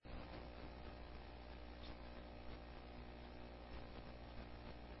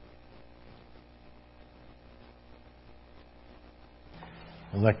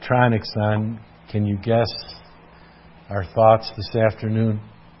electronics on, can you guess our thoughts this afternoon?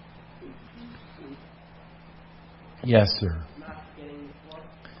 Yes, sir.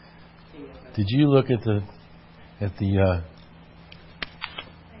 Did you look at the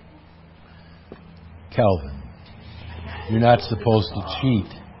Kelvin? You're not supposed to cheat.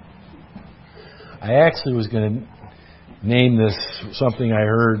 I actually was going to name this something I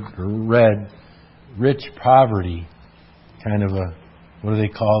heard or read, rich poverty, kind of a, what do they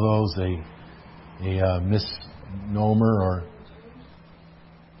call those? A misnomer or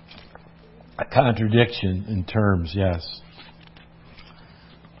a contradiction in terms, yes.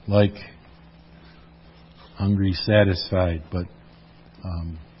 Like hungry, satisfied, but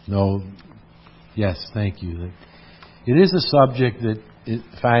no, yes, thank you. It is a subject that it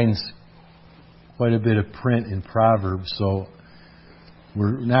finds quite a bit of print in Proverbs, so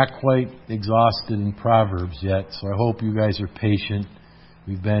we're not quite exhausted in Proverbs yet, so I hope you guys are patient.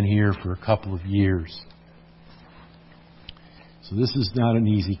 We've been here for a couple of years. So this is not an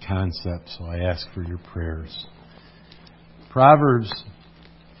easy concept, so I ask for your prayers. Proverbs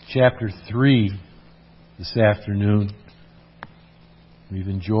chapter 3 this afternoon. We've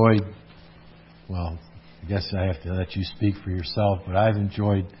enjoyed, well, I guess I have to let you speak for yourself, but I've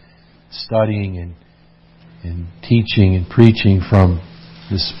enjoyed studying and teaching and preaching from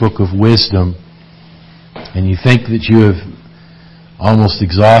this book of wisdom. And you think that you have almost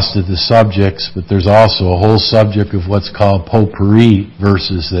exhausted the subjects, but there's also a whole subject of what's called potpourri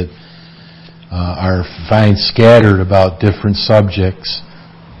verses that are found scattered about different subjects.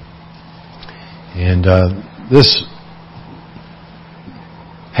 And this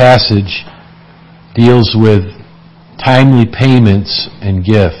passage deals with timely payments and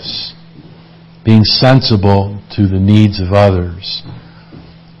gifts, being sensible to the needs of others.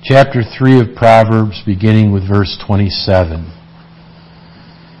 Chapter 3 of Proverbs, beginning with verse 27.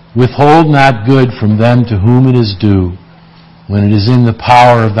 Withhold not good from them to whom it is due, when it is in the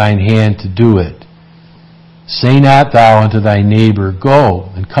power of thine hand to do it. Say not thou unto thy neighbor,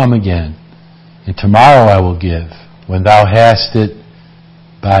 Go, and come again, and tomorrow I will give, when thou hast it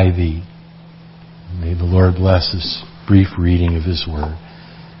by thee. May the Lord bless this brief reading of His Word.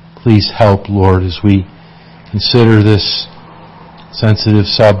 Please help, Lord, as we consider this sensitive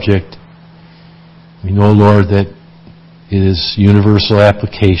subject. We know, Lord, that it is universal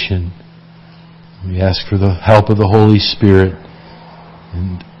application. We ask for the help of the Holy Spirit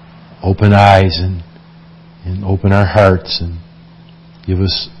and open eyes and open our hearts and give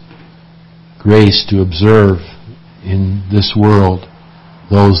us grace to observe in this world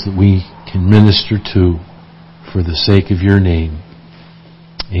those that we can minister to for the sake of your name.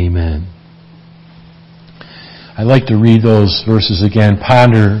 Amen. I'd like to read those verses again,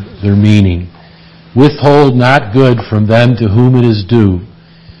 ponder their meaning. Withhold not good from them to whom it is due,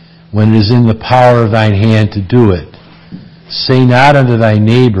 when it is in the power of thine hand to do it. Say not unto thy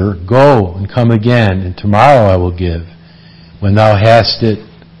neighbor, Go and come again, and tomorrow I will give, when thou hast it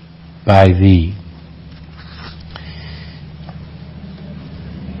by thee.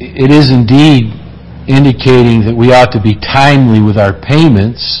 It is indeed indicating that we ought to be timely with our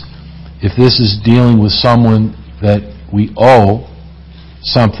payments if this is dealing with someone that we owe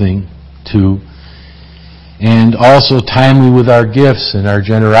something to, and also timely with our gifts and our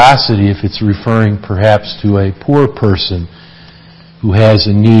generosity if it's referring perhaps to a poor person who has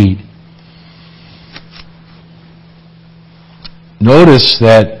a need. Notice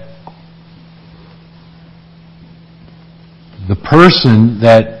that the person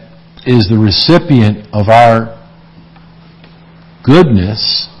that is the recipient of our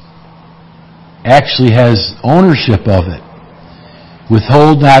goodness actually has ownership of it.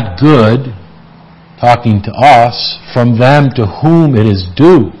 Withhold not good, talking to us, from them to whom it is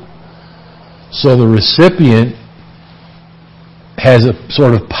due. So the recipient has a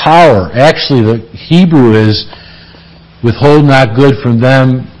sort of power. Actually, the Hebrew is, withhold not good from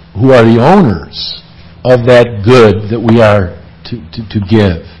them who are the owners of that good that we are to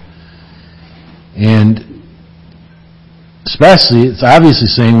give. And especially, it's obviously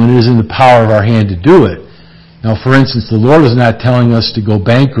saying when it is in the power of our hand to do it. Now, for instance, the Lord is not telling us to go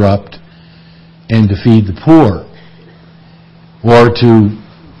bankrupt and to feed the poor, or to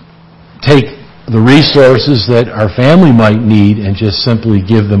take the resources that our family might need and just simply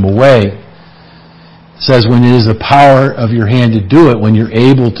give them away. It says when it is the power of your hand to do it, when you're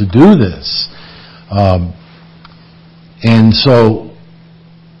able to do this. And so,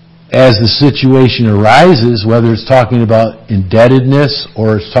 as the situation arises, whether it's talking about indebtedness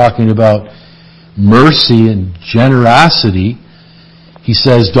or it's talking about mercy and generosity, he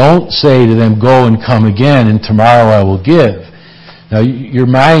says, don't say to them, Go and come again, and tomorrow I will give. Now, your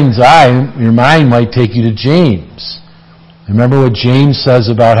mind might take you to James. Remember what James says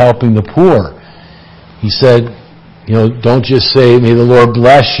about helping the poor. He said, don't just say, may the Lord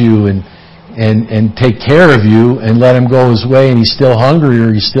bless you and take care of you and let him go his way and he's still hungry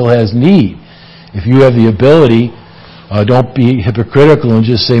or he still has need. If you have the ability, don't be hypocritical and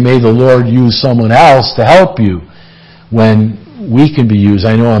just say, may the Lord use someone else to help you when we can be used.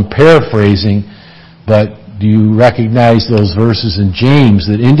 I know I'm paraphrasing, but do you recognize those verses in James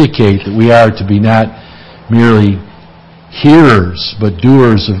that indicate that we are to be not merely hearers, but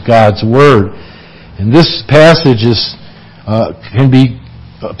doers of God's Word? And this passage can be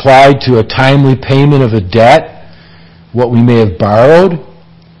applied to a timely payment of a debt, what we may have borrowed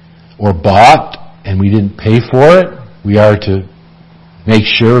or bought and we didn't pay for it. We are to make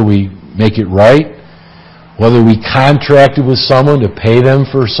sure we make it right. Whether we contracted with someone to pay them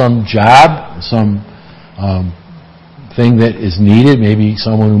for some job, some thing that is needed, maybe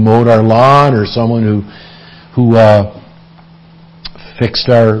someone who mowed our lawn or someone who fixed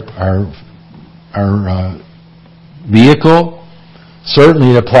our vehicle.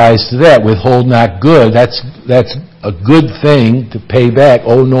 Certainly it applies to that. Withhold not good. That's a good thing to pay back.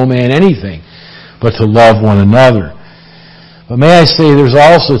 Owe no man anything, but to love one another. But may I say,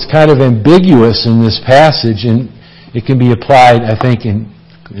 it's kind of ambiguous in this passage, and it can be applied, I think, in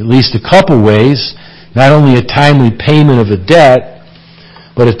at least a couple ways. Not only a timely payment of a debt,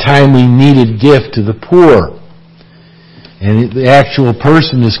 but a timely needed gift to the poor. And the actual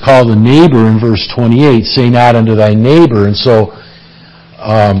person is called a neighbor in verse 28, say not unto thy neighbor. And so,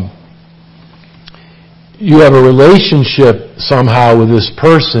 you have a relationship somehow with this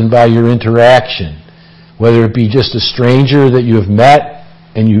person by your interaction. Whether it be just a stranger that you have met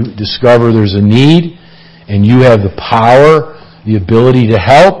and you discover there's a need and you have the power, the ability to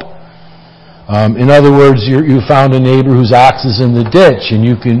help. In other words, you found a neighbor whose ox is in the ditch, and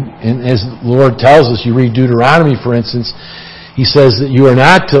you can, and as the Lord tells us, you read Deuteronomy, for instance, He says that you are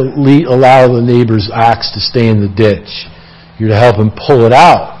not to allow the neighbor's ox to stay in the ditch. You're to help him pull it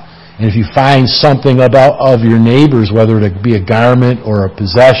out. And if you find something of your neighbor's, whether it be a garment or a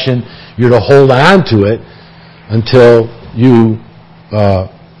possession, you're to hold on to it until you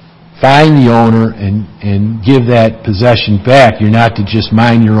find the owner and give that possession back. You're not to just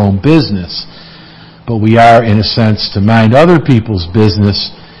mind your own business, but we are, in a sense, to mind other people's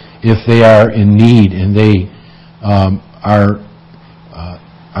business if they are in need and they are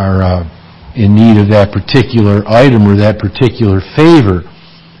in need of that particular item or that particular favor.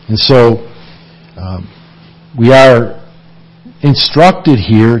 And so we are instructed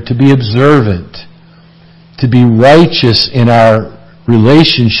here to be observant, to be righteous in our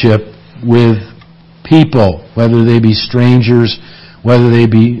relationship with people, whether they be strangers, whether they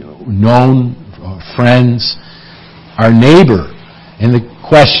be known friends, our neighbor. And the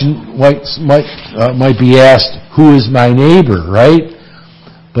question might be asked, who is my neighbor, right?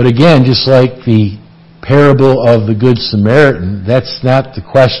 But again, just like the parable of the Good Samaritan, that's not the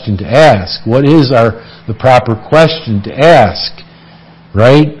question to ask. What is the proper question to ask,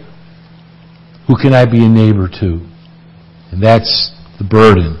 right? Who can I be a neighbor to? And that's the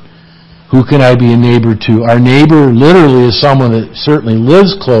burden. Who can I be a neighbor to? Our neighbor literally is someone that certainly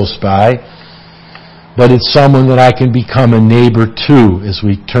lives close by, but it's someone that I can become a neighbor to as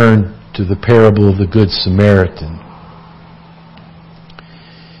we turn to the parable of the Good Samaritan.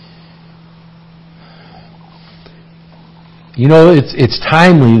 You know, it's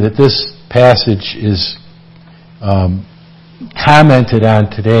timely that this passage is commented on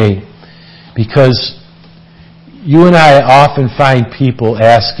today, because you and I often find people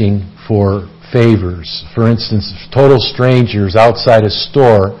asking for favors. For instance, total strangers outside a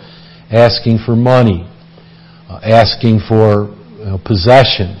store asking for money, asking for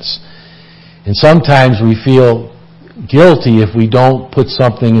possessions. And sometimes we feel guilty if we don't put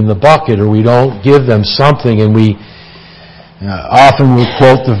something in the bucket or we don't give them something, and we often will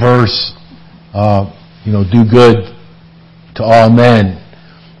quote the verse, do good to all men,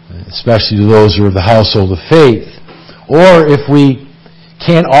 especially to those who are of the household of faith. Or if we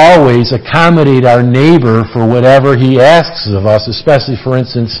can't always accommodate our neighbor for whatever he asks of us, especially, for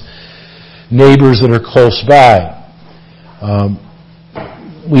instance, neighbors that are close by.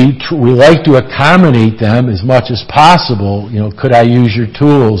 We like to accommodate them as much as possible. Could I use your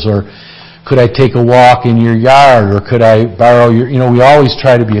tools, or could I take a walk in your yard, or could I borrow your... we always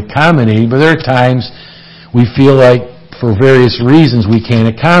try to be accommodating, but there are times we feel like, for various reasons, we can't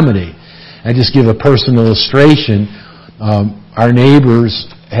accommodate. I just give a personal illustration. Our neighbors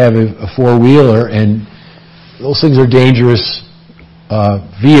have a four-wheeler, and those things are dangerous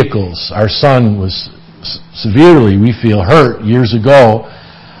vehicles. Our son was severely, we feel, hurt years ago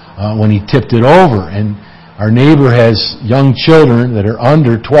when he tipped it over. And our neighbor has young children that are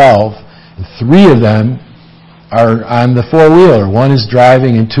under 12, and 3 of them are on the four-wheeler. 1 is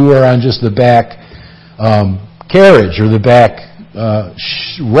driving, and 2 are on just the back carriage or the back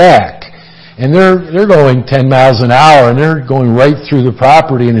rack. And they're going 10 miles an hour, and they're going right through the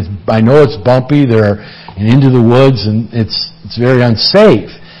property, and I know it's bumpy. They're into the woods, and it's very unsafe.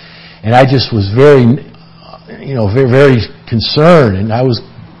 And I just was very, very concerned, and I was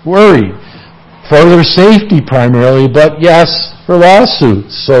worried for their safety primarily, but yes, for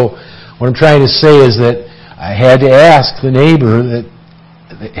lawsuits. So what I'm trying to say is that I had to ask the neighbor that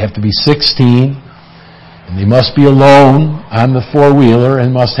they have to be 16, and they must be alone on the four-wheeler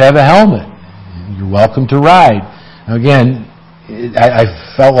and must have a helmet. You're welcome to ride. Now again, I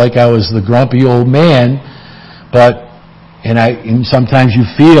felt like I was the grumpy old man, and sometimes you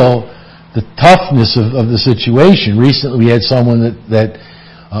feel the toughness of the situation. Recently we had someone that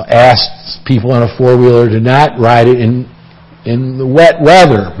asked people on a four-wheeler to not ride it in the wet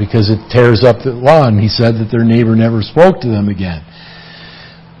weather because it tears up the lawn. He said that their neighbor never spoke to them again.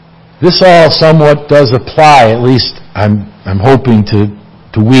 This all somewhat does apply, at least I'm hoping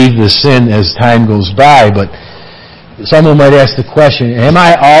to weave this in as time goes by, but someone might ask the question, am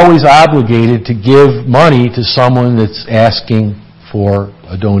I always obligated to give money to someone that's asking for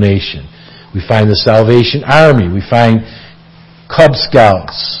a donation? We find the Salvation Army. We find Cub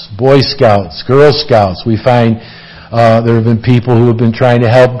Scouts, Boy Scouts, Girl Scouts. We find there have been people who have been trying to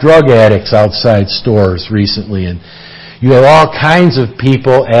help drug addicts outside stores recently. And you have all kinds of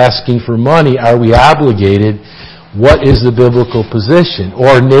people asking for money. Are we obligated? What is the biblical position?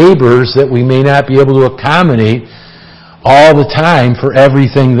 Or neighbors that we may not be able to accommodate all the time for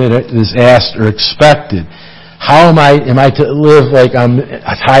everything that is asked or expected. How am I to live like I'm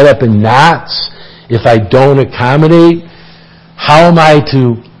tied up in knots if I don't accommodate? How am I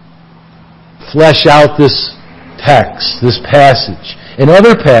to flesh out this text, this passage, and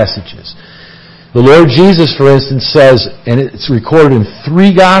other passages? The Lord Jesus, for instance, says, and it's recorded in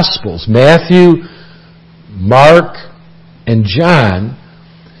 3 Gospels, Matthew, Mark, and John,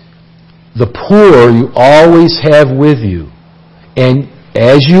 the poor you always have with you, and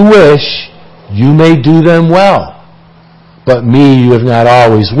as you wish, you may do them well, but me you have not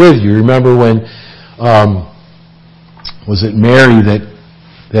always with you. Remember when, was it Mary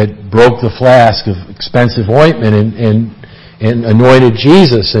that broke the flask of expensive ointment and anointed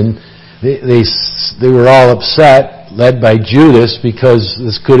Jesus, and they were all upset, led by Judas, because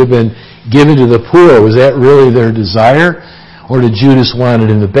this could have been given to the poor. Was that really their desire? Or did Judas want it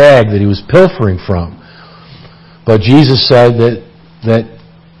in the bag that he was pilfering from? But Jesus said that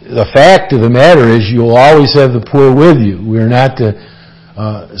the fact of the matter is you'll always have the poor with you. We're not to,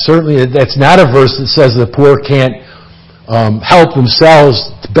 certainly that's not a verse that says the poor can't help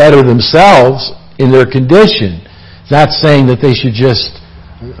themselves to better themselves in their condition. It's not saying that they should just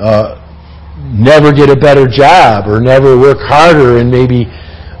never get a better job or never work harder and maybe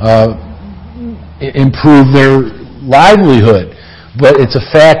improve their livelihood. But it's a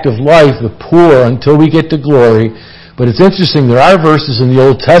fact of life, the poor, until we get to glory. But it's interesting, there are verses in the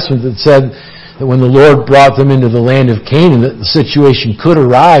Old Testament that said that when the Lord brought them into the land of Canaan, that the situation could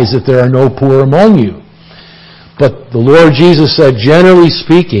arise that there are no poor among you. But the Lord Jesus said, generally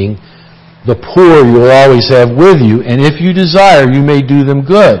speaking, the poor you will always have with you, and if you desire, you may do them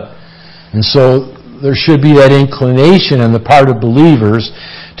good. And so there should be that inclination on the part of believers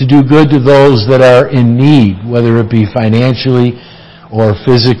to do good to those that are in need, whether it be financially or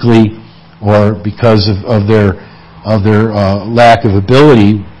physically or because of their lack of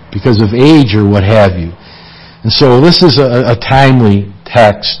ability, because of age or what have you. And so this is a timely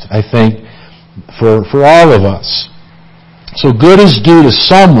text, I think, for all of us. So good is due to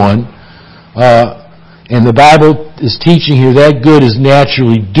someone, and the Bible is teaching here that good is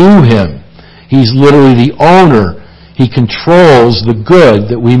naturally due him. He's literally the owner. He controls the good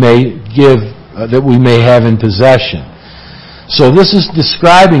that we may have in possession. So this is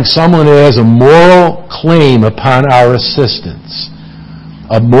describing someone who has a moral claim upon our assistance.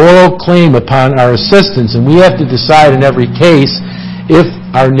 A moral claim upon our assistance, and we have to decide in every case if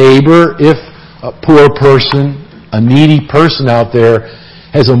our neighbor, if a poor person, a needy person out there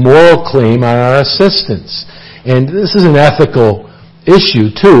has a moral claim on our assistance. And this is an ethical issue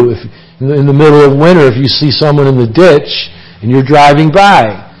too. If in the middle of winter, if you see someone in the ditch and you're driving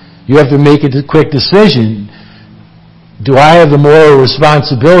by, you have to make a quick decision. Do I have the moral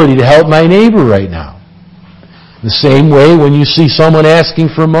responsibility to help my neighbor right now? The same way when you see someone asking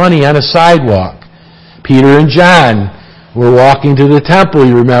for money on a sidewalk. Peter and John were walking to the temple,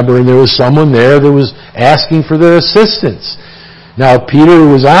 you remember, and there was someone there that was asking for their assistance. Now, Peter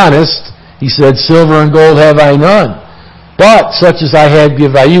was honest. He said, silver and gold have I none, but such as I have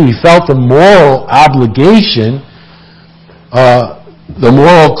give I you. He felt the moral obligation, the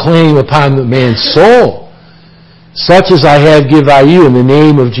moral claim upon the man's soul. Such as I have give I you, in the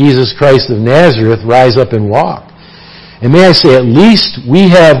name of Jesus Christ of Nazareth, rise up and walk. And may I say, at least we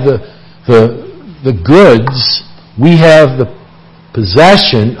have the goods, we have the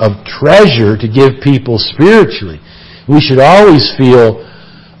possession of treasure to give people spiritually. We should always feel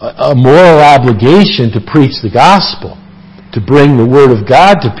a moral obligation to preach the gospel, to bring the Word of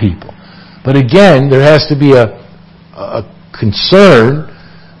God to people. But again, there has to be a concern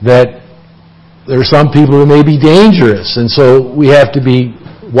that there are some people who may be dangerous, and so we have to be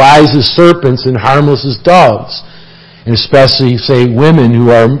wise as serpents and harmless as doves. And especially, say, women who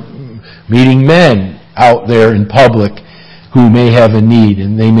are meeting men out there in public who may have a need,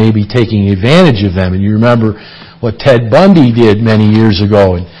 and they may be taking advantage of them. And you remember what Ted Bundy did many years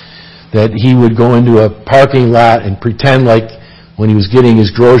ago, and that he would go into a parking lot and pretend like when he was getting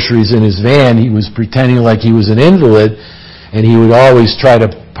his groceries in his van, he was pretending like he was an invalid, and he would always try to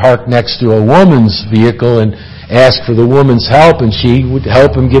park next to a woman's vehicle and ask for the woman's help, and she would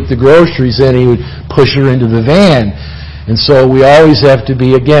help him get the groceries in. He would push her into the van. And so we always have to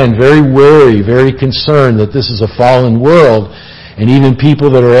be, again, very wary, very concerned that this is a fallen world, and even people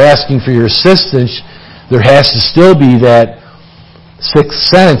that are asking for your assistance, there has to still be that sixth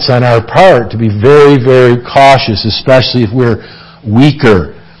sense on our part to be very, very cautious, especially if we're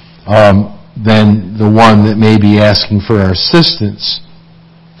weaker than the one that may be asking for our assistance.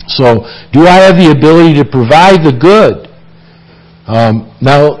 So, do I have the ability to provide the good?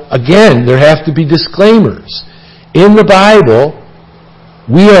 Now, again, there have to be disclaimers. In the Bible,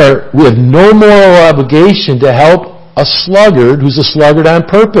 we have no moral obligation to help a sluggard who's a sluggard on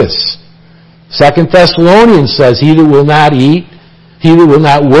purpose. 2 Thessalonians says, he that will not eat, he that will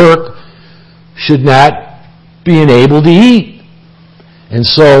not work, should not be enabled to eat. And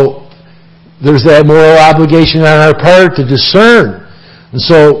so, there's that moral obligation on our part to discern. And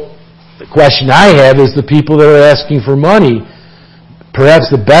so, the question I have is the people that are asking for money, perhaps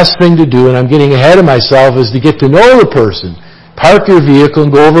the best thing to do, and I'm getting ahead of myself, is to get to know the person. Park your vehicle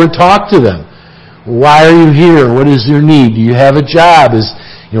and go over and talk to them. Why are you here? What is your need? Do you have a job?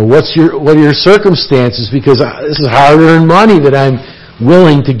 What are your circumstances? Because this is hard-earned money that I'm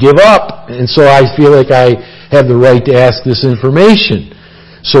willing to give up, and so I feel like I have the right to ask this information.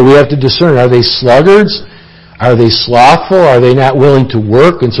 So we have to discern, are they sluggards? Are they slothful? Are they not willing to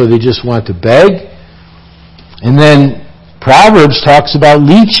work, and so they just want to beg? And then Proverbs talks about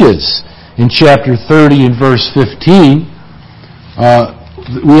leeches in chapter 30 and verse 15.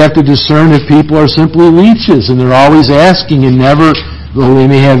 We have to discern if people are simply leeches, and they're always asking and never, though they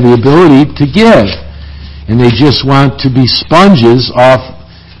may have the ability, to give. And they just want to be sponges off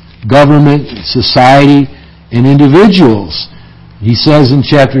government, society, and individuals. He says in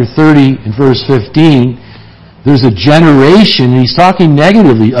chapter 30 and verse 15, there's a generation, and he's talking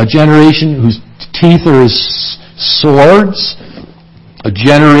negatively, a generation whose teeth are as swords, a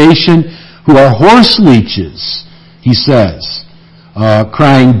generation who are horse leeches, he says,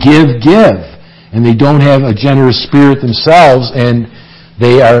 crying, give, give. And they don't have a generous spirit themselves, and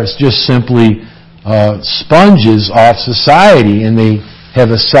they are just simply sponges off society, and they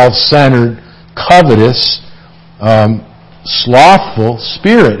have a self-centered, covetous, slothful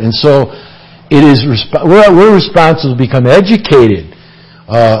spirit. And so we're responsible to become educated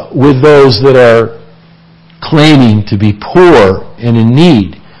with those that are claiming to be poor and in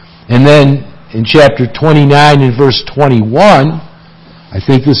need. And then in chapter 29 and verse 21, I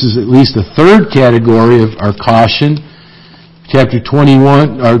think this is at least the third category of our caution. Chapter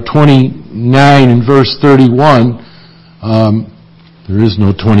 29 and verse 31. There is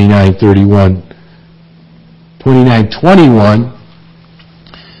no 29:31. 29:21.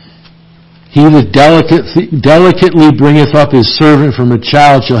 He that delicately bringeth up his servant from a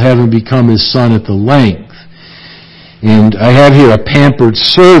child shall have him become his son at the length. And I have here a pampered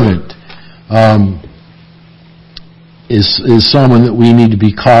servant is someone that we need to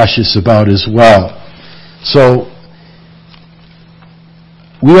be cautious about as well. So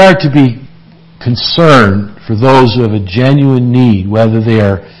we are to be concerned for those who have a genuine need, whether they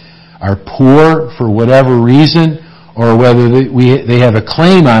are poor for whatever reason, or whether they have a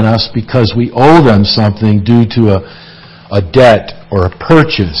claim on us because we owe them something due to a debt or a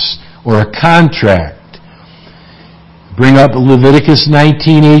purchase or a contract. Bring up Leviticus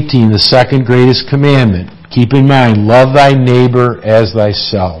 19:18, the second greatest commandment. Keep in mind, love thy neighbor as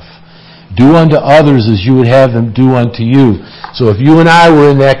thyself. Do unto others as you would have them do unto you. So if you and I were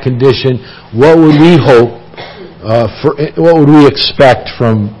in that condition, what would we hope, what would we expect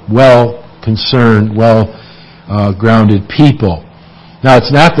from well-concerned, well-grounded people? Now,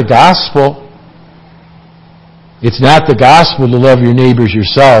 it's not the gospel. It's not the gospel to love your neighbors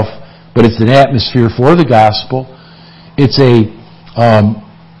yourself, but it's an atmosphere for the gospel. It's a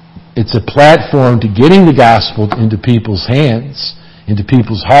platform to getting the gospel into people's hands, into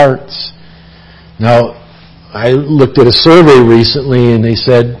people's hearts. Now, I looked at a survey recently, and they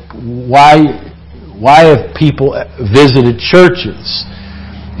said, why have people visited churches?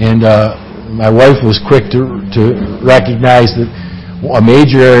 And my wife was quick to recognize that a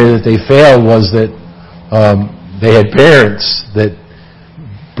major area that they failed was that they had parents that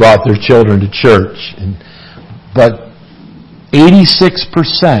brought their children to church. But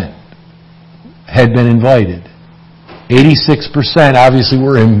 86% had been invited. 86% obviously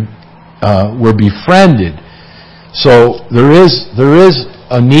were befriended. So there is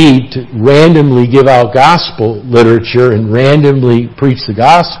a need to randomly give out gospel literature and randomly preach the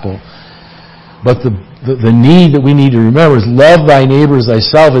gospel. But the need that we need to remember is love thy neighbor as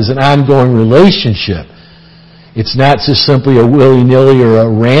thyself is an ongoing relationship. It's not just simply a willy-nilly or a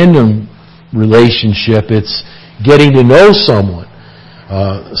random relationship. It's getting to know someone.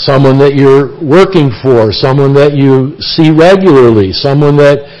 Someone that you're working for, someone that you see regularly, someone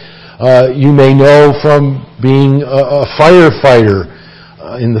that you may know from being a firefighter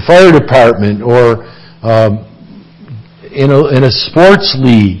in the fire department, or in a sports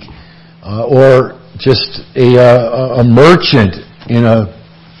league, or just a merchant in a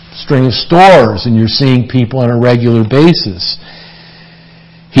string of stores, and you're seeing people on a regular basis.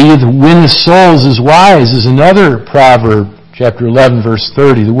 He that winneth souls is wise is another proverb, chapter 11, verse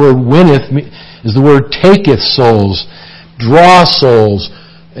 30. The word winneth is the word taketh souls, draw souls,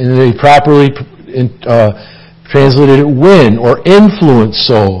 and they properly translated it win, or influence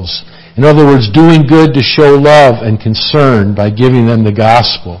souls. In other words, doing good to show love and concern by giving them the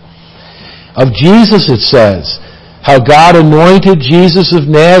gospel. Of Jesus it says, how God anointed Jesus of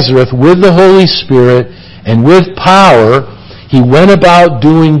Nazareth with the Holy Spirit and with power. He went about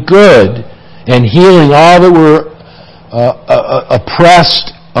doing good and healing all that were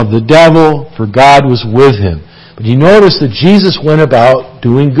oppressed of the devil, for God was with him. But you notice that Jesus went about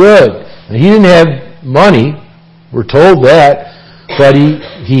doing good. Now, he didn't have money, we're told that, but he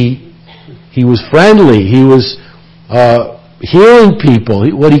was friendly. He was healing people.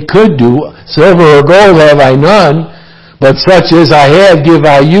 What he could do, silver or gold have I none, but such as I have give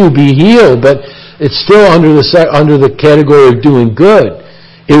I you, be healed. But it's still under the category of doing good.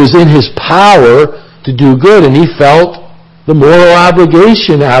 It was in his power to do good, and he felt the moral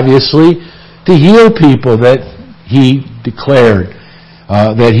obligation, obviously, to heal people that he declared,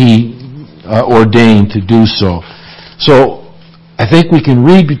 that he ordained to do so. So, I think we can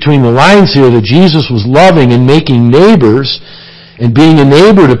read between the lines here that Jesus was loving and making neighbors and being a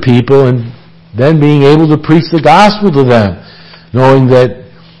neighbor to people, and then being able to preach the gospel to them, knowing that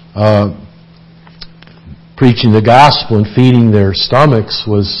preaching the gospel and feeding their stomachs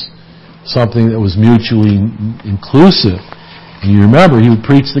was something that was mutually inclusive. And you remember, he would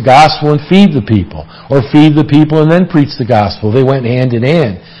preach the gospel and feed the people, or feed the people and then preach the gospel. They went hand in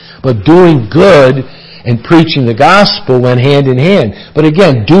hand. But doing good and preaching the gospel went hand in hand. But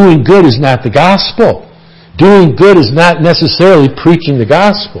again, doing good is not the gospel. Doing good is not necessarily preaching the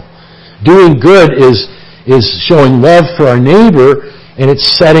gospel. Doing good is showing love for our neighbor, and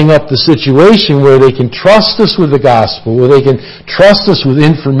it's setting up the situation where they can trust us with the gospel, where they can trust us with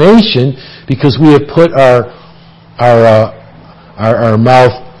information, because we have put our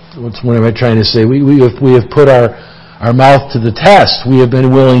mouth, what am I trying to say? We have put our mouth to the test. We have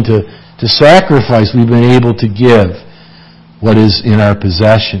been willing to sacrifice. We've been able to give what is in our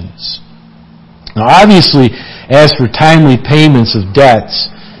possessions. Now, obviously, as for timely payments of debts,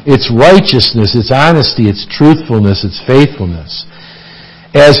 it's righteousness, it's honesty, it's truthfulness, it's faithfulness.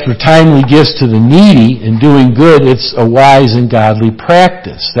 As for timely gifts to the needy and doing good, it's a wise and godly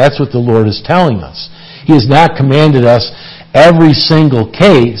practice. That's what the Lord is telling us. He has not commanded us every single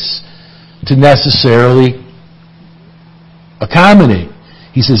case to necessarily accommodate.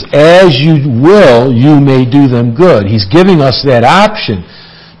 He says, as you will, you may do them good. He's giving us that option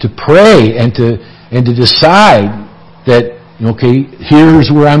to pray and to decide that, okay,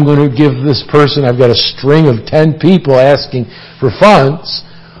 here's where I'm going to give this person. I've got a string of 10 people asking for funds.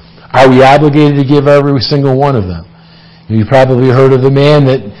 Are we obligated to give every single one of them? You've probably heard of the man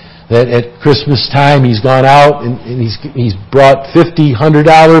that at Christmas time he's gone out and he's brought $50,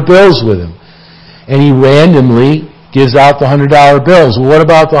 $100 bills with him. And he randomly gives out the $100 bills. Well, what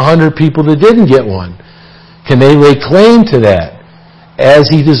about the 100 people that didn't get one? Can they lay claim to that as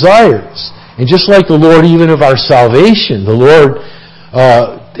He desires? And just like the Lord, even of our salvation, the Lord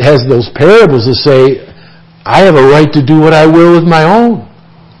has those parables that say, I have a right to do what I will with my own.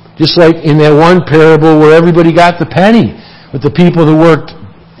 Just like in that one parable where everybody got the penny, but the people that worked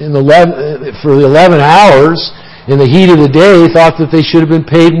for the 11 hours in the heat of the day thought that they should have been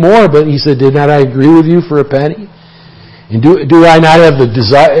paid more. But He said, did not I agree with you for a penny? And do I not have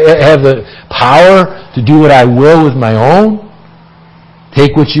the power to do what I will with my own?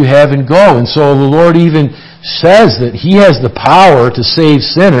 Take what you have and go. And so the Lord even says that He has the power to save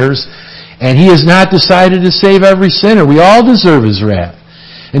sinners, and He has not decided to save every sinner. We all deserve His wrath.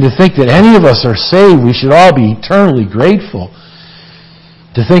 And to think that any of us are saved, we should all be eternally grateful.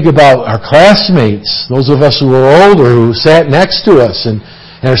 To think about our classmates, those of us who are older, who sat next to us and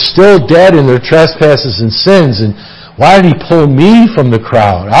are still dead in their trespasses and sins, and why did He pull me from the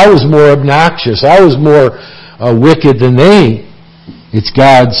crowd? I was more obnoxious. I was more wicked than they. It's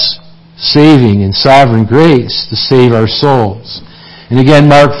God's saving and sovereign grace to save our souls. And again,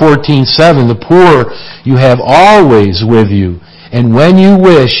 Mark 14:7, the poor you have always with you, and when you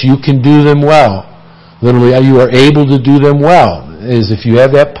wish, you can do them well. Literally, you are able to do them well. As if you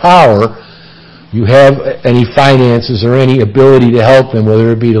have that power, you have any finances or any ability to help them,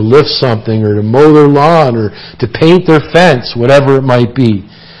 whether it be to lift something or to mow their lawn or to paint their fence, whatever it might be.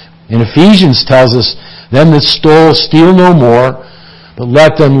 And Ephesians tells us, them that stole, steal no more, but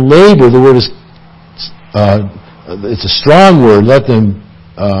let them labor. The word is, it's a strong word. Let them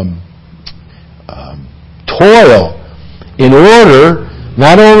toil in order,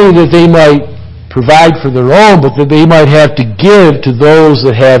 not only that they might provide for their own, but that they might have to give to those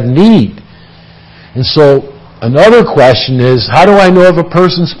that have need. And so, another question is, how do I know if a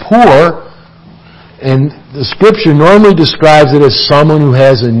person's poor? And the Scripture normally describes it as someone who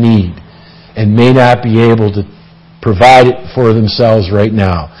has a need and may not be able to provide it for themselves right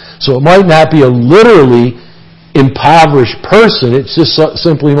now. So it might not be a literally impoverished person. It just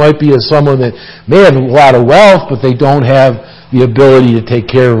simply might be someone that may have a lot of wealth, but they don't have the ability to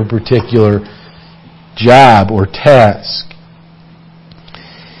take care of a particular job or task.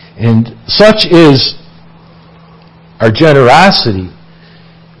 And such is our generosity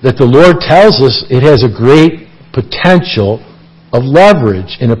that the Lord tells us it has a great potential of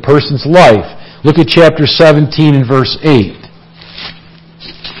leverage in a person's life. Look at chapter 17 and verse 8.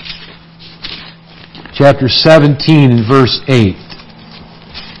 Chapter 17 and verse 8.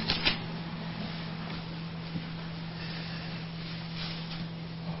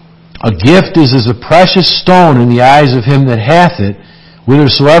 A gift is as a precious stone in the eyes of him that hath it,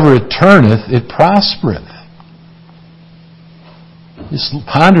 whithersoever it turneth, it prospereth. Just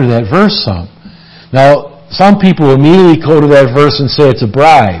ponder that verse some. Now, some people immediately go to that verse and say it's a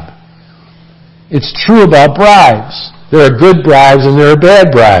bribe. It's true about bribes. There are good bribes and there are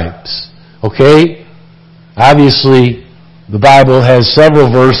bad bribes. Okay? Obviously, the Bible has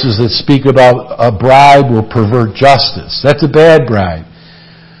several verses that speak about a bribe will pervert justice. That's a bad bribe.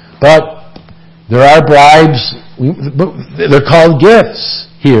 But there are bribes, they're called gifts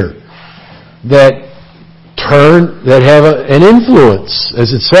here, that have an influence.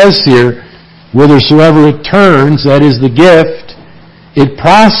 As it says here, whithersoever it turns, that is the gift, it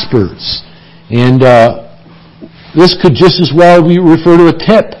prospers. And this could just as well be referred to a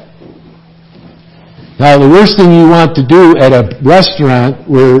tip. Now, the worst thing you want to do at a restaurant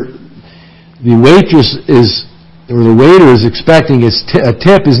where the waitress is, or the waiter is expecting a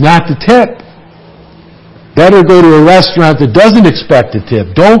tip is not to tip. Better go to a restaurant that doesn't expect a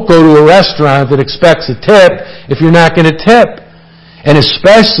tip. Don't go to a restaurant that expects a tip if you're not going to tip. And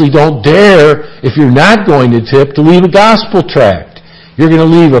especially don't dare, if you're not going to tip, to leave a gospel tract. You're going to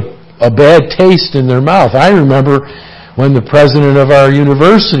leave a bad taste in their mouth. I remember when the president of our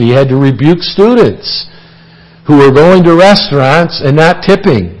university had to rebuke students who were going to restaurants and not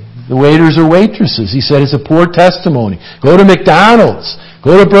tipping the waiters or waitresses. He said it's a poor testimony. Go to McDonald's.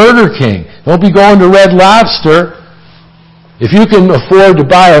 Go to Burger King. Don't be going to Red Lobster. If you can afford to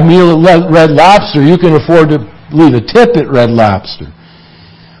buy a meal at Red Lobster, you can afford to leave a tip at Red Lobster.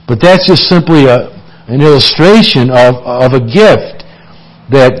 But that's just simply an illustration of a gift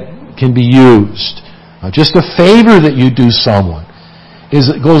that can be used. Just a favor that you do someone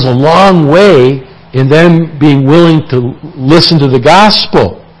goes a long way in them being willing to listen to the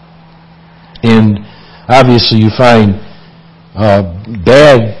gospel. And obviously you find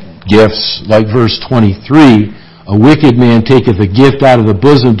bad gifts, like verse 23, a wicked man taketh a gift out of the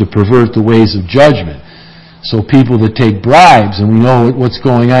bosom to pervert the ways of judgment. So people that take bribes, and we know what's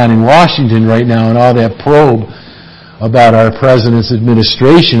going on in Washington right now and all that probe about our president's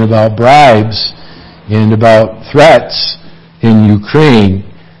administration, about bribes and about threats in Ukraine.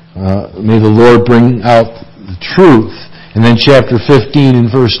 May the Lord bring out the truth. And then chapter 15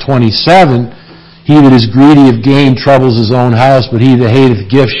 and verse 27, he that is greedy of gain troubles his own house, but he that hateth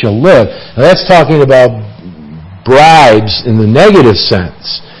gifts shall live. Now that's talking about bribes in the negative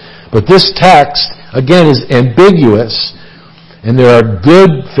sense. But this text, again, is ambiguous, and there are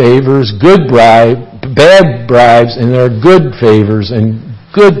good favors, bad bribes, and there are good favors, and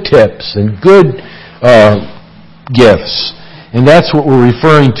good tips, and good gifts. And that's what we're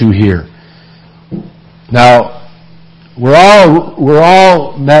referring to here. Now, we're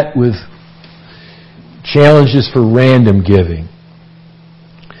all met with challenges for random giving.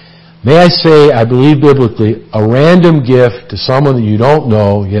 May I say, I believe biblically, a random gift to someone that you don't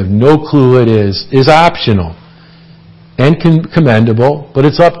know, you have no clue who it is optional and commendable, but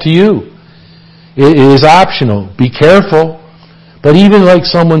it's up to you. It is optional. Be careful. But even like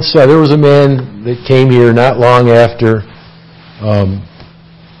someone said, there was a man that came here not long after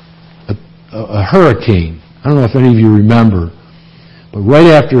a hurricane. I don't know if any of you remember, but right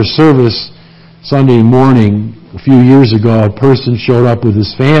after a service Sunday morning, a few years ago, a person showed up with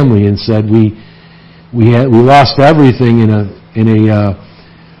his family and said, we lost everything in a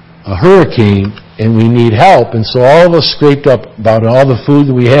hurricane and we need help. And so all of us scraped up about all the food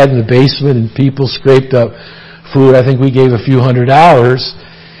that we had in the basement, and people scraped up food. I think we gave a few $100s,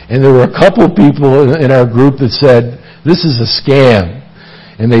 and there were a couple of people in our group that said, this is a scam.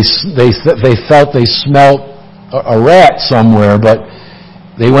 And they felt they smelt a rat somewhere, but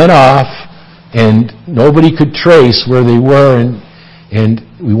they went off, and nobody could trace where they were, and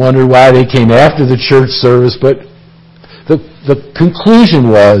we wondered why they came after the church service. But the conclusion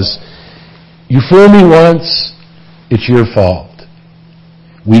was, you fool me once, it's your fault.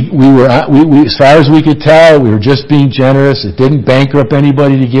 We as far as we could tell, we were just being generous. It didn't bankrupt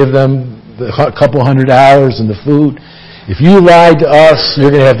anybody to give them a couple $100 and the food. If you lied to us,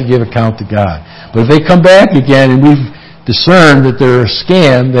 you're going to have to give account to God. But if they come back again and we've discerned that they're a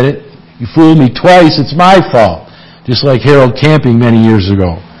scam, that you fooled me twice, it's my fault. Just like Harold Camping many years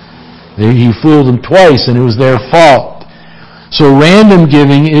ago. He fooled them twice and it was their fault. So random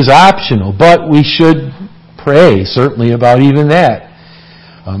giving is optional, but we should pray, certainly, about even that.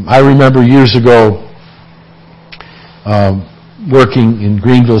 I remember years ago working in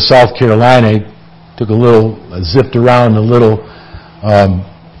Greenville, South Carolina. I zipped around a little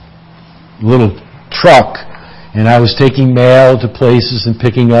truck, and I was taking mail to places and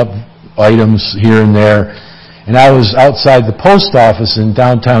picking up items here and there. And I was outside the post office in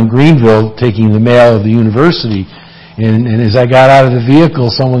downtown Greenville taking the mail of the university. And as I got out of the vehicle,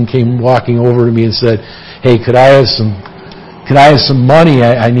 someone came walking over to me and said, "Hey, could I have some money?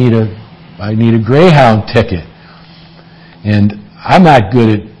 I need a Greyhound ticket." And I'm not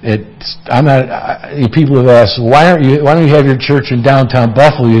good people have asked, why don't you have your church in downtown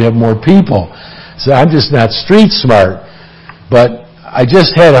Buffalo? You'd have more people. So I'm just not street smart. But I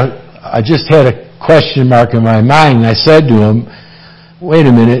just had a question mark in my mind, and I said to him, "Wait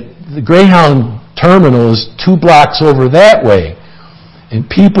a minute, the Greyhound terminal is 2 blocks over that way. And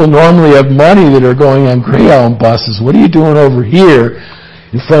people normally have money that are going on Greyhound buses. What are you doing over here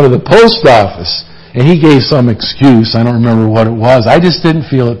in front of the post office?" And he gave some excuse. I don't remember what it was. I just didn't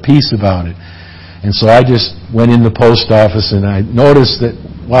feel at peace about it. And so I just went in the post office, and I noticed that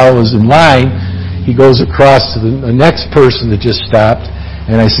while I was in line, he goes across to the next person that just stopped,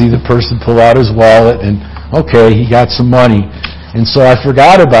 and I see the person pull out his wallet, and okay, he got some money. And so I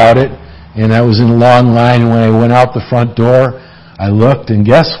forgot about it, and I was in a long line, and when I went out the front door, I looked, and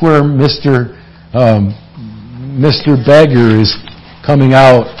guess where Mr. Beggar is coming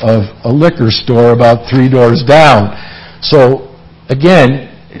out of a liquor store about 3 doors down. So, again,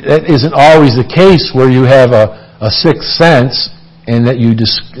 that isn't always the case where you have a sixth sense and that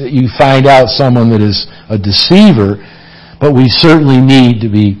you find out someone that is a deceiver, but we certainly need to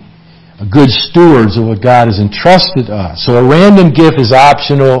be good stewards of what God has entrusted to us. So a random gift is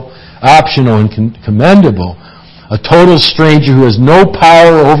optional and commendable. A total stranger who has no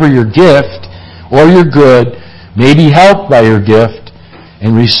power over your gift or your good may be helped by your gift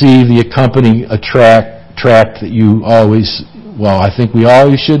and receive the accompanying tract that you always, I think we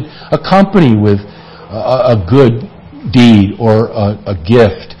always should accompany with a good deed or a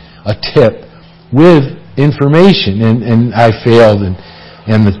gift, a tip, with information. And I failed, and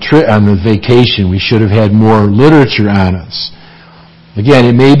on the vacation we should have had more literature on us. Again,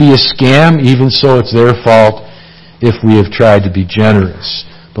 it may be a scam, even so it's their fault if we have tried to be generous.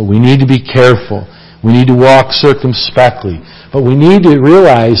 But we need to be careful. We need to walk circumspectly. But we need to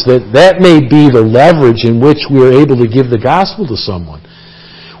realize that that may be the leverage in which we are able to give the gospel to someone.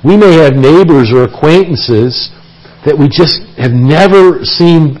 We may have neighbors or acquaintances that we just have never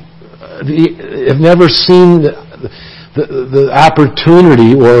seen the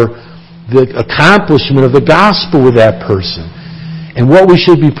opportunity or the accomplishment of the gospel with that person. And what we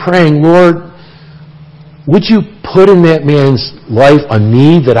should be praying, Lord, would you put in that man's life a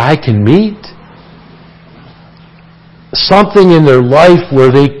need that I can meet? Something in their life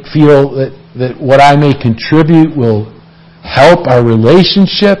where they feel that what I may contribute will help our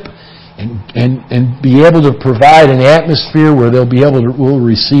relationship and be able to provide an atmosphere where they'll be able to will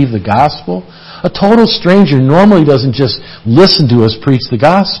receive the gospel. A total stranger normally doesn't just listen to us preach the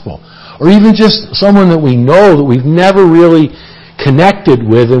gospel. Or even just someone that we know that we've never really connected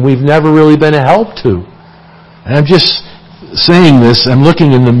with and we've never really been a help to. And I'm just saying this, I'm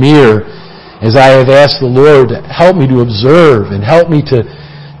looking in the mirror as I have asked the Lord to help me to observe and help me to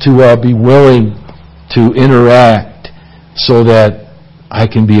be willing to interact so that I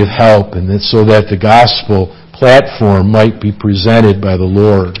can be of help and so that the gospel platform might be presented by the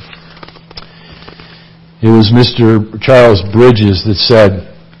Lord. It was Mr. Charles Bridges that said,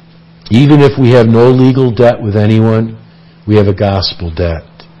 even if we have no legal debt with anyone, we have a gospel debt.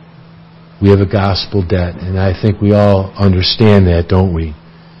 We have a gospel debt, and I think we all understand that, don't we?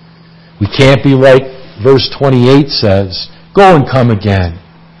 We can't be like verse 28 says, go and come again.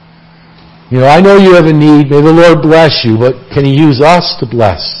 You know, I know you have a need. May the Lord bless you, but can He use us to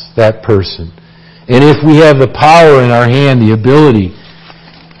bless that person? And if we have the power in our hand, the ability,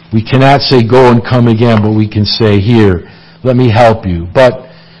 we cannot say go and come again, but we can say, here, let me help you. But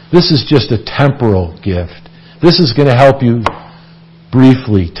this is just a temporal gift. This is going to help you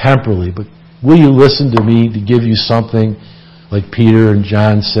briefly, temporally, but will you listen to me to give you something like Peter and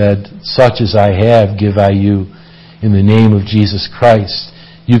John said, such as I have, give I you in the name of Jesus Christ.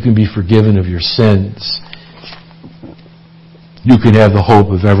 You can be forgiven of your sins. You can have the hope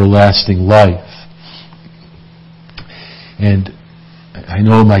of everlasting life. And I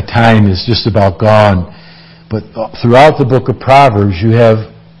know my time is just about gone, but throughout the book of Proverbs you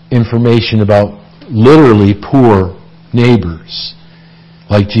have information about literally poor neighbors.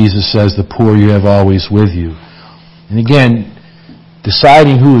 Like Jesus says, the poor you have always with you. And again,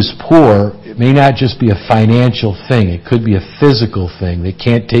 deciding who is poor, it may not just be a financial thing. It could be a physical thing. They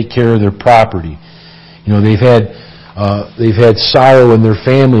can't take care of their property. You know, they've had sorrow in their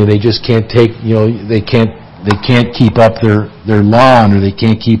family. They just can't take, you know, they can't keep up their lawn, or they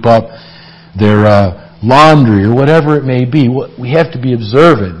can't keep up their laundry, or whatever it may be. We have to be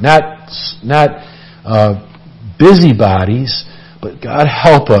observant, not busybodies, but God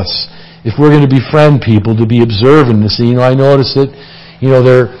help us if we're going to befriend people to be observant. To see, you know, I notice that, you know,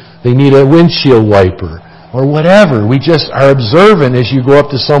 they need a windshield wiper or whatever. We just are observant as you go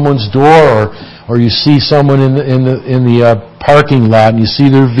up to someone's door, or you see someone in the parking lot and you see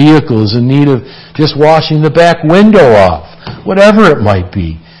their vehicle is in need of just washing the back window off, whatever it might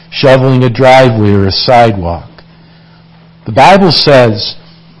be, shoveling a driveway or a sidewalk. The Bible says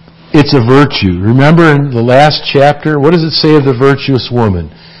it's a virtue. Remember in the last chapter, what does it say of the virtuous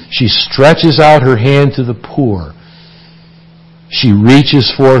woman? She stretches out her hand to the poor. She reaches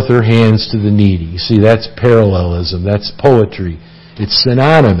forth her hands to the needy. You see, that's parallelism. That's poetry. It's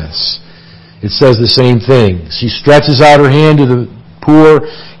synonymous. It says the same thing. She stretches out her hand to the poor.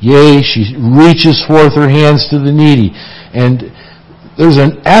 Yea, she reaches forth her hands to the needy. And there's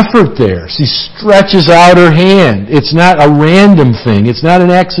an effort there. She stretches out her hand. It's not a random thing. It's not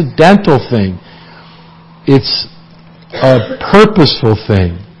an accidental thing. It's a purposeful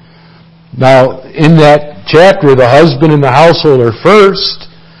thing. Now, in that chapter, the husband and the household are first.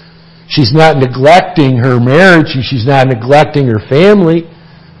 She's not neglecting her marriage. She's not neglecting her family.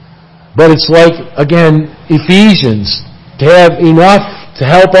 But it's like, again, Ephesians, to have enough to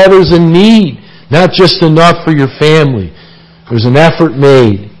help others in need, not just enough for your family. There's an effort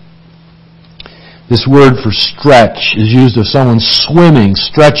made. This word for stretch is used of someone swimming,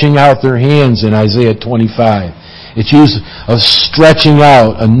 stretching out their hands in Isaiah 25. It's used of stretching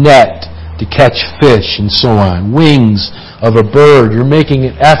out a net to catch fish and so on. Wings of a bird. You're making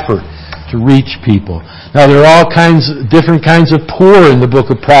an effort to reach people. Now there are all different kinds of poor in the book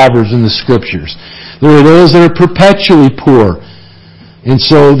of Proverbs in the Scriptures. There are those that are perpetually poor, and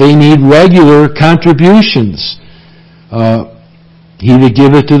so they need regular contributions. He that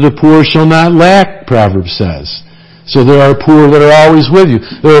giveth to the poor shall not lack, Proverbs says. So there are poor that are always with you.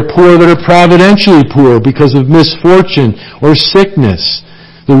 There are poor that are providentially poor because of misfortune or sickness.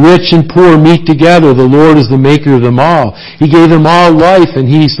 The rich and poor meet together. The Lord is the maker of them all. He gave them all life, and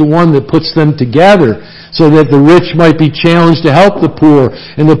He's the one that puts them together so that the rich might be challenged to help the poor,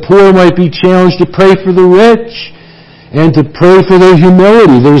 and the poor might be challenged to pray for the rich and to pray for their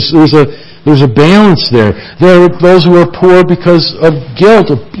humility. There's a balance there. There are those who are poor because of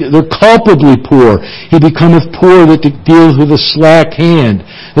guilt. They're culpably poor. He becometh poor that deals with a slack hand.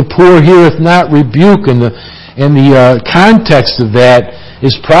 The poor heareth not rebuke, and the context of that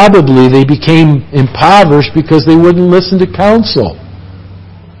is probably they became impoverished because they wouldn't listen to counsel.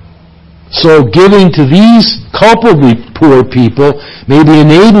 So giving to these culpably poor people may be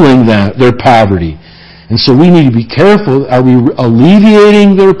enabling their poverty. And so we need to be careful. Are we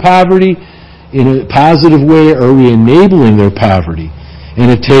alleviating their poverty in a positive way, or are we enabling their poverty? And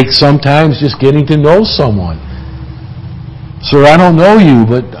it takes sometimes just getting to know someone. Sir, I don't know you,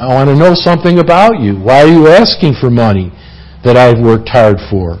 but I want to know something about you. Why are you asking for money that I've worked hard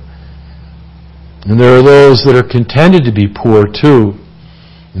for? And there are those that are contented to be poor too,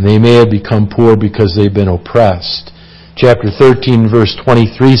 and they may have become poor because they've been oppressed. Chapter 13, verse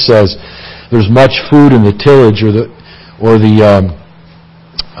 23 says, there's much food in the tillage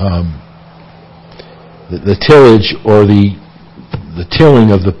the tillage or the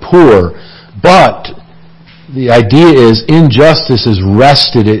tilling of the poor, but the idea is injustice is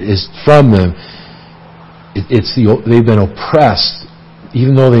wrested from them. They've been oppressed,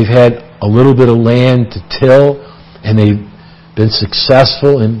 even though they've had a little bit of land to till, and they've been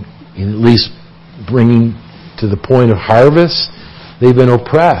successful in at least bringing to the point of harvest. They've been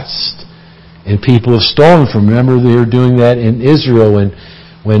oppressed. And people have stolen from them. Remember, they were doing that in Israel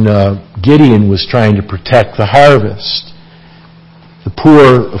when Gideon was trying to protect the harvest. The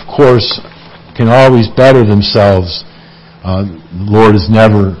poor, of course, can always better themselves. The Lord is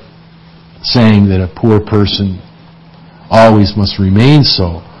never saying that a poor person always must remain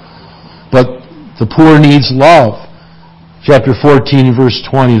so. But the poor needs love. Chapter 14, verse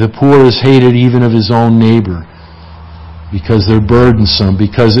 20, the poor is hated even of his own neighbor, because they're burdensome,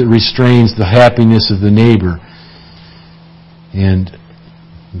 because it restrains the happiness of the neighbor. And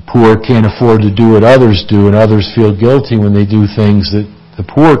the poor can't afford to do what others do, and others feel guilty when they do things that the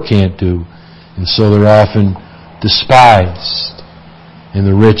poor can't do. And so they're often despised. And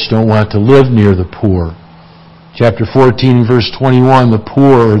the rich don't want to live near the poor. Chapter 14, verse 21, the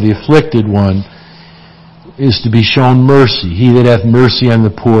poor, or the afflicted one, is to be shown mercy. He that hath mercy on the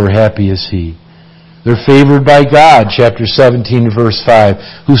poor, happy is he. They're favored by God. Chapter 17, verse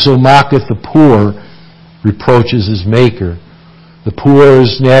 5. Whoso mocketh the poor reproaches his maker. The poor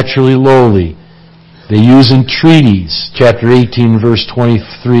is naturally lowly. They use entreaties. Chapter 18, verse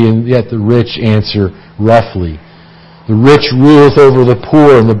 23. And yet the rich answer roughly. The rich ruleth over the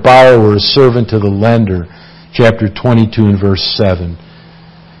poor, and the borrower is servant to the lender. Chapter 22 and verse 7.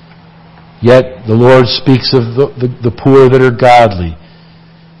 Yet the Lord speaks of the poor that are godly.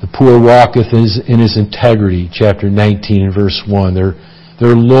 The poor walketh in his integrity, chapter 19 and verse 1.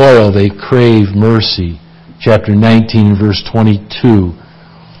 They're loyal, they crave mercy, chapter 19 and verse 22.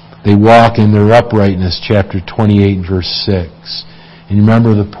 They walk in their uprightness, chapter 28 and verse 6. And you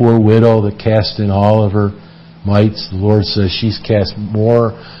remember the poor widow that cast in all of her mites? The Lord says she's cast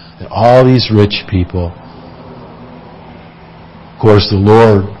more than all these rich people. Of course, the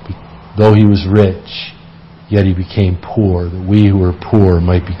Lord, though He was rich, yet He became poor, that we who are poor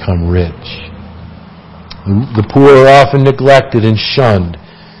might become rich. The poor are often neglected and shunned.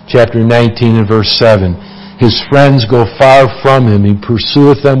 Chapter 19 and verse 7. His friends go far from him. He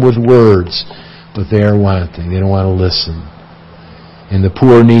pursueth them with words, but they are wanting. They don't want to listen. And the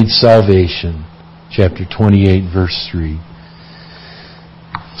poor need salvation. Chapter 28 verse 3.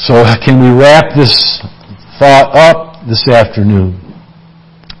 So can we wrap this thought up this afternoon?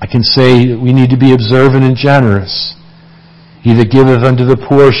 I can say that we need to be observant and generous. He that giveth unto the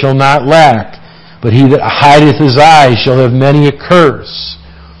poor shall not lack, but he that hideth his eyes shall have many a curse.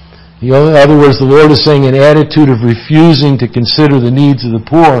 In other words, the Lord is saying an attitude of refusing to consider the needs of the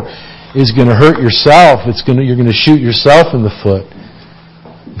poor is going to hurt yourself. You're going to shoot yourself in the foot.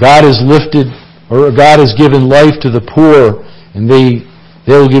 God has given life to the poor, and they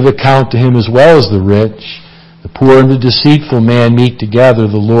will give account to Him as well as the rich. The poor and the deceitful man meet together.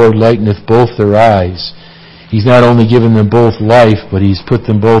 The Lord lighteneth both their eyes. He's not only given them both life, but He's put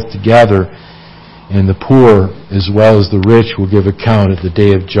them both together. And the poor, as well as the rich, will give account at the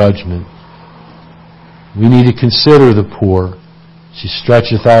day of judgment. We need to consider the poor. She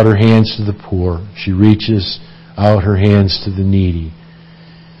stretcheth out her hands to the poor. She reaches out her hands to the needy.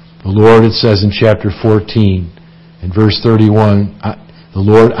 The Lord, it says in chapter 14, and verse 31, the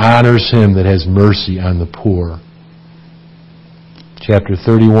Lord honors him that has mercy on the poor. chapter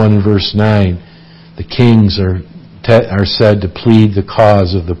 31 and verse 9, the kings are said to plead the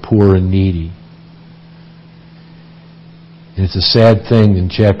cause of the poor and needy. And it's a sad thing in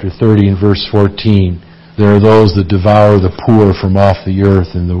chapter 30 and verse 14. There are those that devour the poor from off the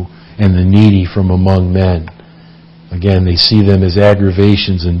earth and the needy from among men. Again, they see them as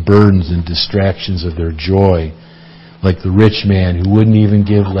aggravations and burdens and distractions of their joy, like the rich man who wouldn't even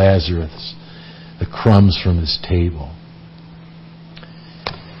give Lazarus the crumbs from his table.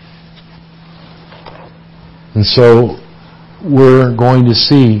 And so we're going to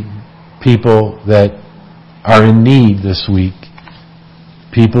see people that are in need this week.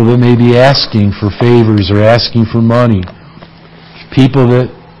 People that may be asking for favors or asking for money. People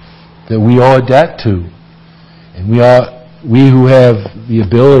that we owe a debt to. And we who have the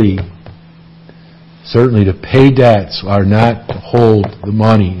ability, certainly to pay debts, are not to hold the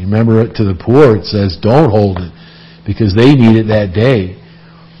money. Remember, to the poor it says, don't hold it, because they need it that day.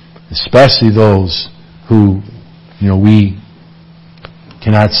 Especially those who, we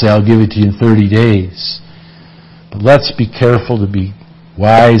cannot say, I'll give it to you in 30 days. But let's be careful to be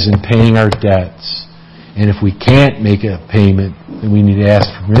wise in paying our debts. And if we can't make a payment, then we need to ask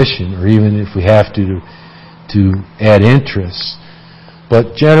permission, or even if we have to add interest.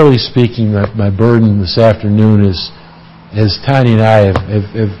 But generally speaking, my burden this afternoon is, as Tanya and I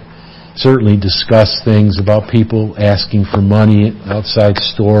have certainly discussed things about people asking for money outside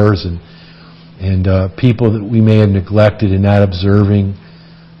stores and people that we may have neglected and not observing.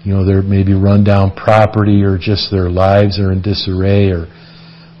 There may be rundown property, or just their lives are in disarray, or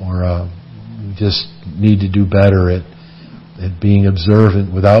we just need to do better at being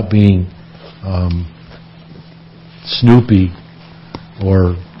observant without being snoopy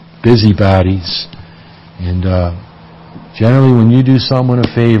or busybodies. And generally, when you do someone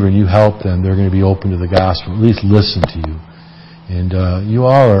a favor and you help them, they're going to be open to the gospel, at least listen to you. And you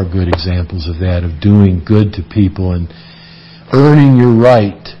all are good examples of that, of doing good to people and earning your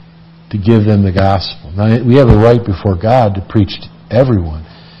right to give them the gospel. Now, we have a right before God to preach to everyone,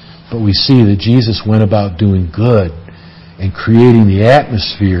 but we see that Jesus went about doing good and creating the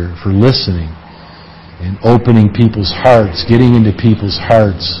atmosphere for listening and opening people's hearts, getting into people's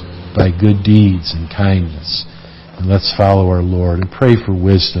hearts by good deeds and kindness. And let's follow our Lord and pray for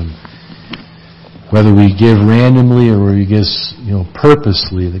wisdom. Whether we give randomly or we give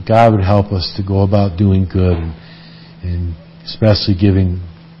purposely, that God would help us to go about doing good and especially giving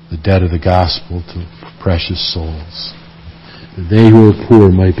the debt of the gospel to precious souls, that they who are poor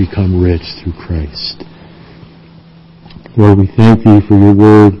might become rich through Christ. Lord, we thank Thee for Your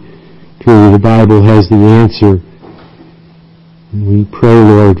word. Truly, the Bible has the answer. And we pray,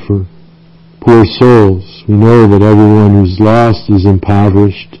 Lord, for poor souls. We know that everyone who's lost is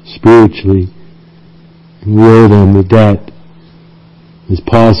impoverished spiritually, and we owe them the debt. As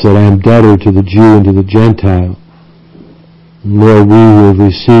Paul said, I am debtor to the Jew and to the Gentile. And Lord, we who have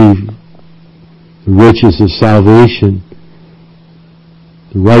received the riches of salvation,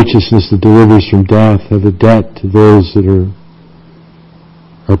 the righteousness that delivers from death, have a debt to those that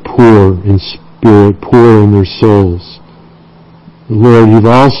are poor in spirit, poor in their souls. Lord, You've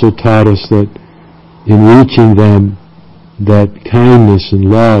also taught us that in reaching them, that kindness and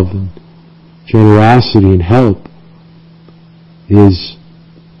love and generosity and help is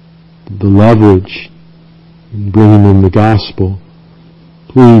the leverage in bringing them the gospel.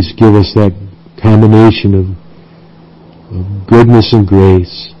 Please give us that combination of goodness and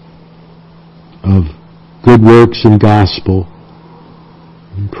grace, of good works and gospel,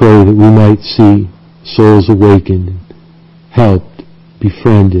 and pray that we might see souls awakened, helped,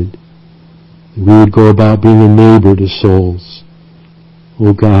 befriended, that we would go about being a neighbor to souls.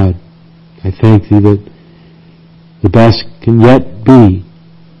 Oh God, I thank Thee that the best can yet be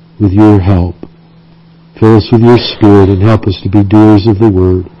with Your help. Fill us with Your Spirit and help us to be doers of the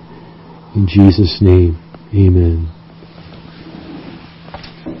Word. In Jesus' name, amen.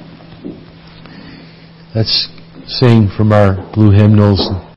 Let's sing from our blue hymnals.